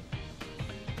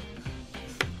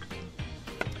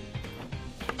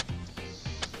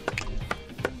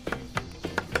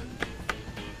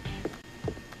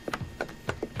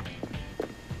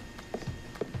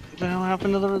 What the hell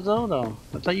happened to the risotto?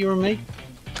 I thought you were making.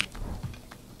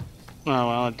 Oh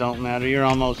well, it don't matter. You're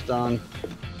almost done.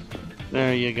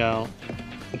 There you go.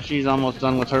 She's almost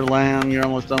done with her lamb. You're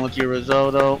almost done with your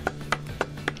risotto.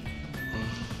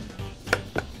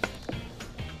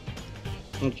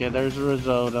 Okay, there's the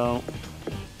risotto.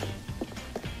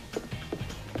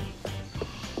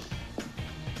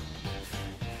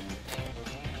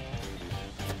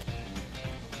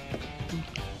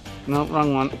 Nope,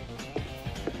 wrong one.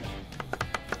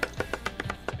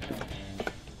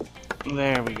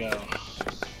 There we go.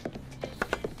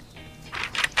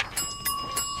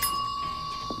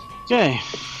 Okay.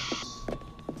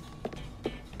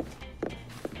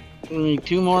 We need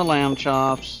 2 more lamb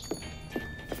chops.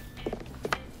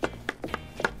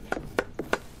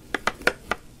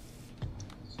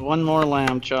 One more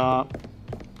lamb chop.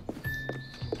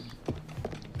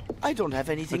 I don't have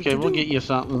anything Okay, to we'll do. get you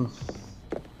something.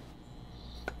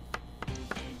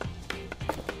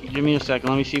 Give me a second.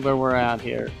 Let me see where we're at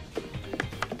here.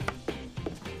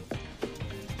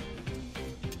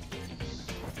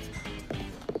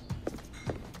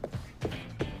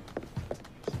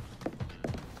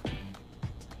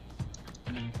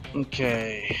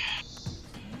 Okay.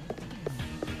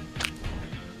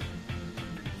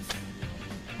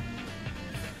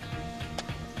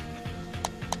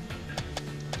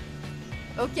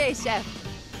 Okay, chef.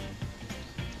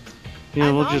 Yeah,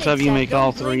 I'm we'll on just it, have you chef. make Don't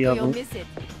all blink three or of you'll them. miss it.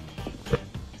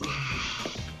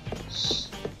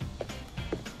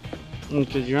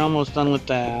 Because you're almost done with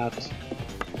that.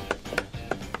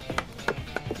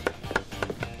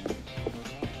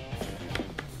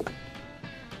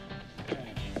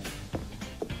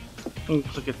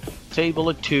 Looks like a table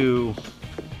of 2.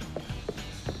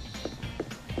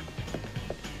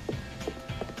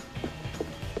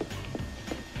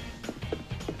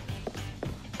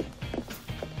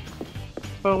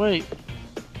 Oh wait,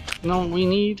 no, we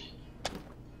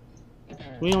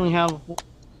only have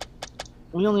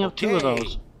 2 of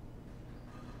those.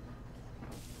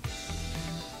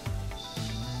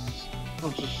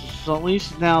 So at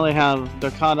least now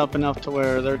they're caught up enough to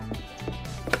where they're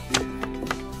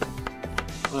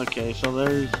okay. So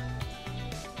there's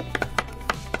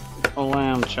a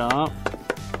lamb chop.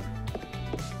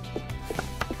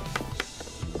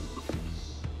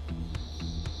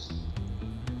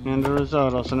 And a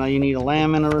risotto. So now you need a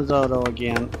lamb and a risotto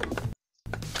again.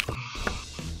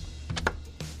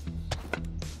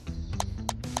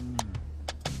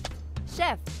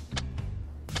 Chef.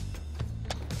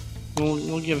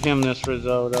 We'll give him this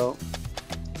risotto.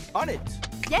 On it.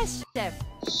 Yes, chef.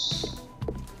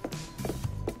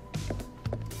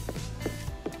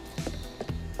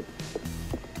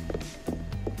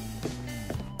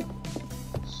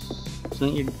 So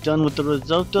you're done with the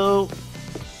risotto.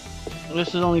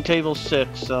 This is only table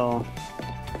 6, so.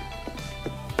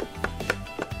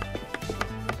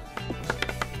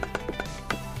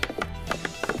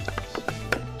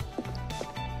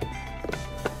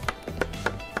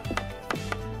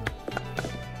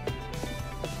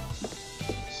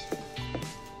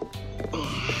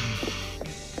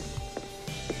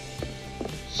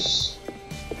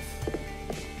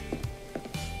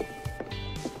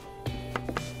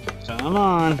 Come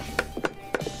on.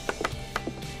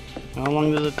 How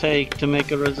long does it take to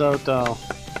make a risotto?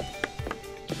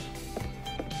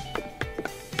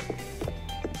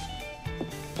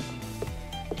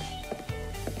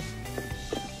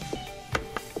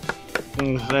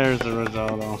 There's the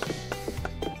risotto.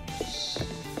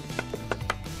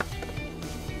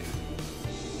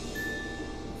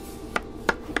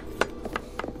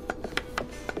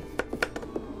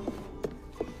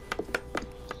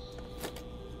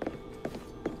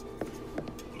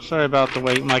 Sorry about the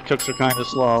wait, my cooks are kind of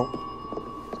slow.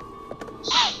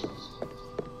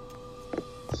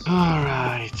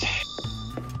 Alright.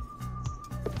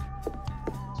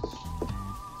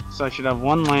 So I should have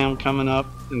 1 lamb coming up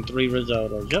and 3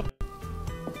 risottos. Yep.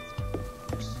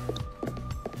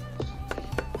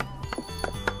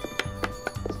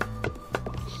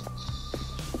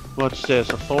 What's this?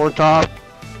 A 4-top?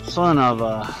 Son of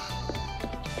a...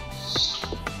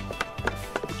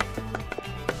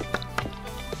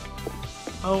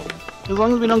 Oh, as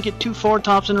long as we don't get 2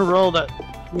 4-tops in a row that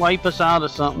wipe us out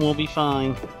of something, we'll be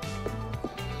fine.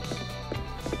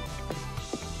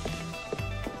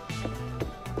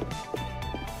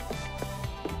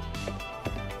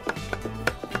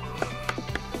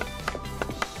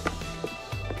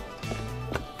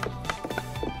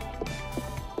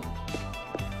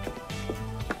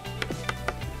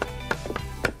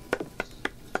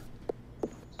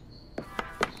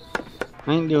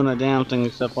 I ain't doing a damn thing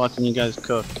except watching you guys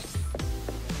cook.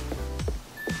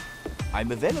 I'm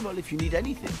available if you need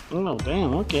anything. Oh,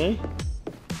 damn, okay.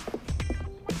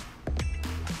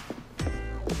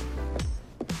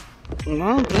 I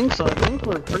don't think so. I think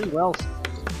we're pretty well...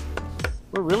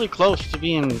 We're really close to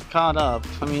being caught up.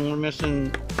 I mean, we're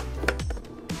missing...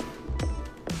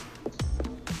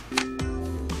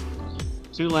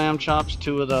 2 lamb chops,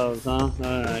 2 of those, huh?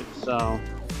 Alright, so...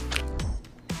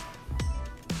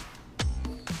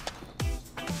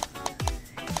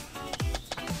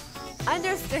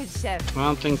 Understood, chef. I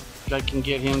don't think I can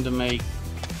get him to make...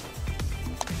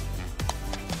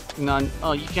 None.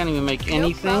 Oh, you can't even make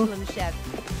anything? No problem, chef.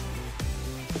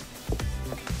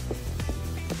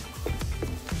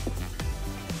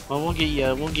 Well, we'll get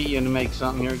you to make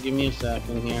something here. Give me a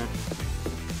second here.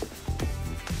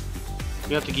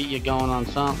 We have to get you going on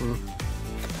something.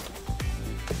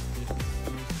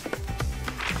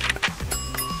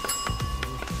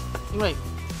 Wait.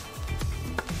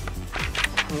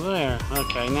 There.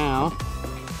 Okay, now.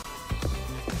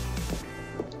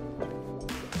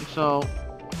 So,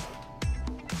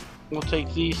 we'll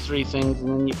take these 3 things and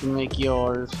then you can make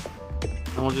yours.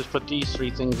 And we'll just put these 3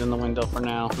 things in the window for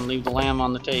now and leave the lamb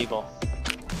on the table.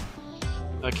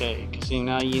 Okay, see,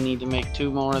 now you need to make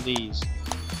 2 more of these.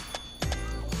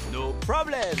 No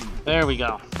problem. There we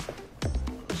go.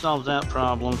 Solves that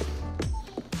problem.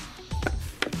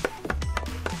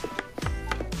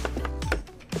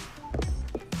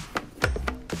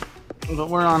 But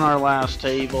we're on our last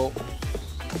table.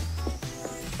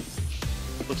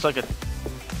 Looks like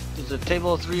is it a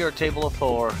table of 3 or a table of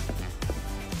 4?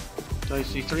 Do I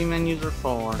see 3 menus or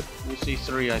 4? I see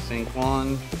 3, I think.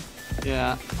 1.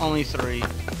 Yeah, only 3.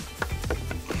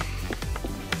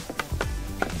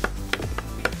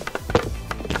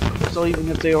 So even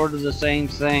if they order the same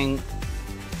thing,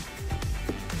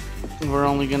 we're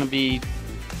only going to be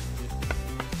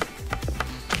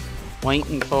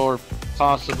waiting for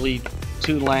possibly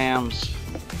 2 lambs.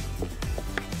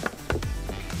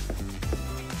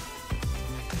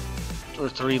 Or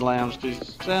 3 lambs,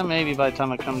 because maybe by the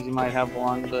time it comes you might have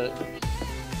 1, but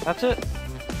that's it.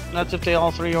 That's if they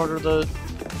all 3 order the...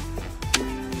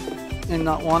 and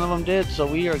not one of them did, so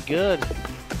we are good.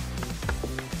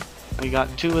 We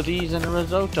got 2 of these and a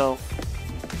risotto.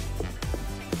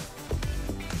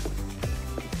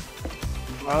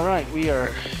 Alright, we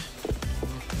are...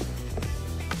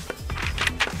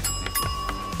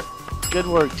 good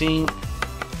work, team.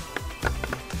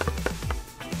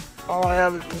 All I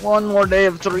have is 1 more day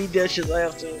of 3 dishes. I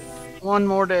have to... 1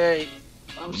 more day.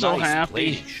 I'm so happy.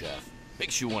 Plating, chef.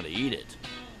 Makes you want to eat it.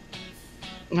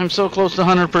 I'm so close to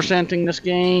 100%ing this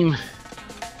game.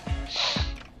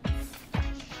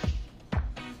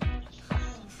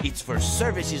 It's for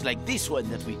services like this one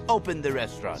that we open the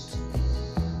restaurant.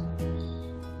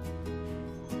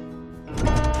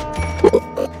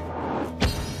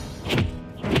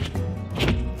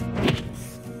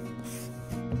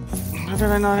 How did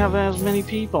I not have as many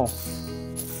people?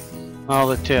 Oh,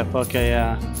 the tip. Okay,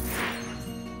 yeah.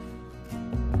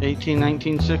 18,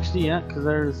 19, 60, yeah, because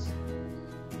there's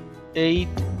 8.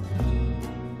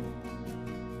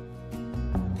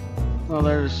 Well,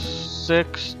 there's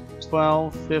 6,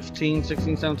 12, 15,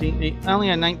 16, 17, 8. I only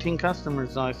had 19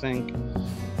 customers, I think.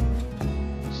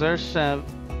 So there's 7.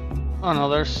 Oh no,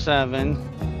 there's 7,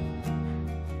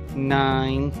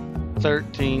 9,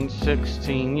 13,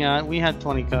 16. Yeah, we had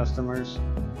 20 customers.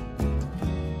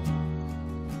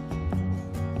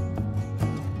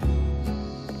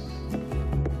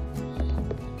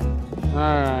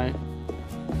 Alright.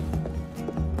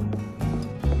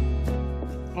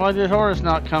 Why did Horace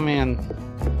not come in?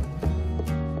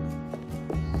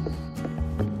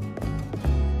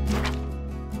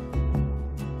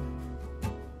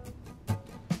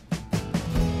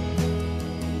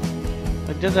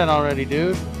 I did that already,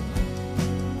 dude.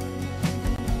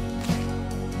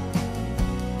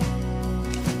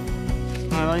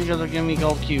 Alright, you guys are giving me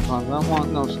gold coupons. I don't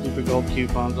want no stupid gold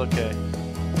coupons. Okay.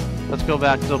 Let's go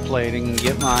back to the plating and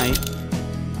get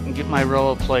my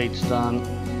row of plates done.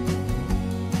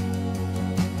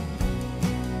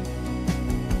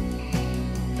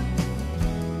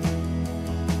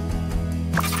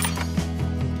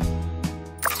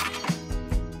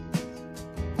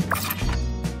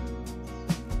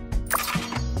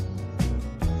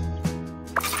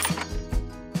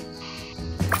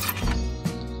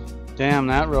 Damn,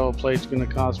 that row of plate's gonna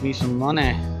cost me some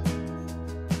money.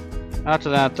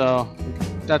 After that though,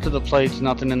 after the plates,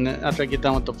 nothing in the, after I get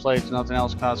done with the plates, nothing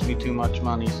else costs me too much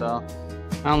money, so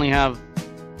I only have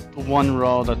 1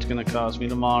 row that's gonna cost me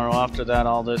tomorrow. After that,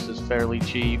 all this is fairly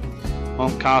cheap.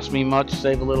 Won't cost me much,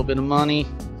 save a little bit of money.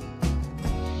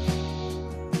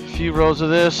 A few rows of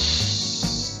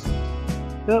this.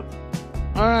 Yep.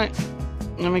 Alright.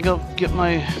 Let me go get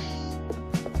my...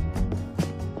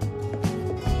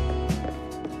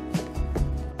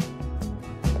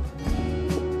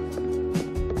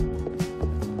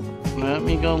 Let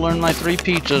me go learn my 3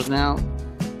 pizzas now.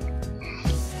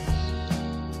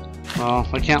 Well,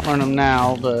 I can't learn them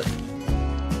now, but...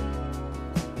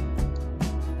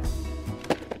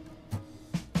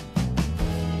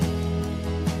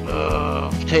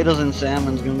 potatoes and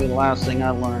salmon's gonna be the last thing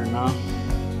I learn, huh?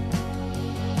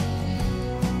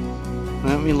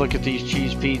 Let me look at these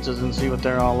cheese pizzas and see what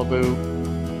they're all about.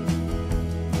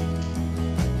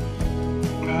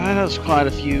 That has quite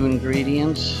a few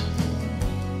ingredients.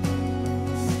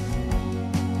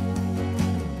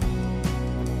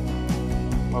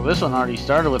 Well, this one already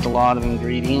started with a lot of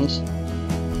ingredients.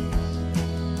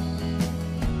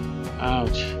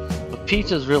 Ouch. The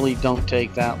pizzas really don't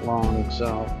take that long,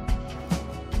 so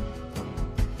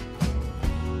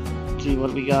see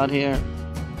what we got here.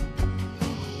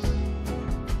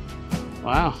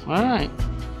 Wow, alright.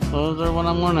 Those are what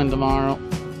I'm learning tomorrow.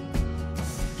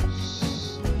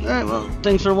 Alright, well,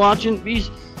 thanks for watching. Peace.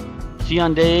 See you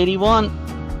on day 81.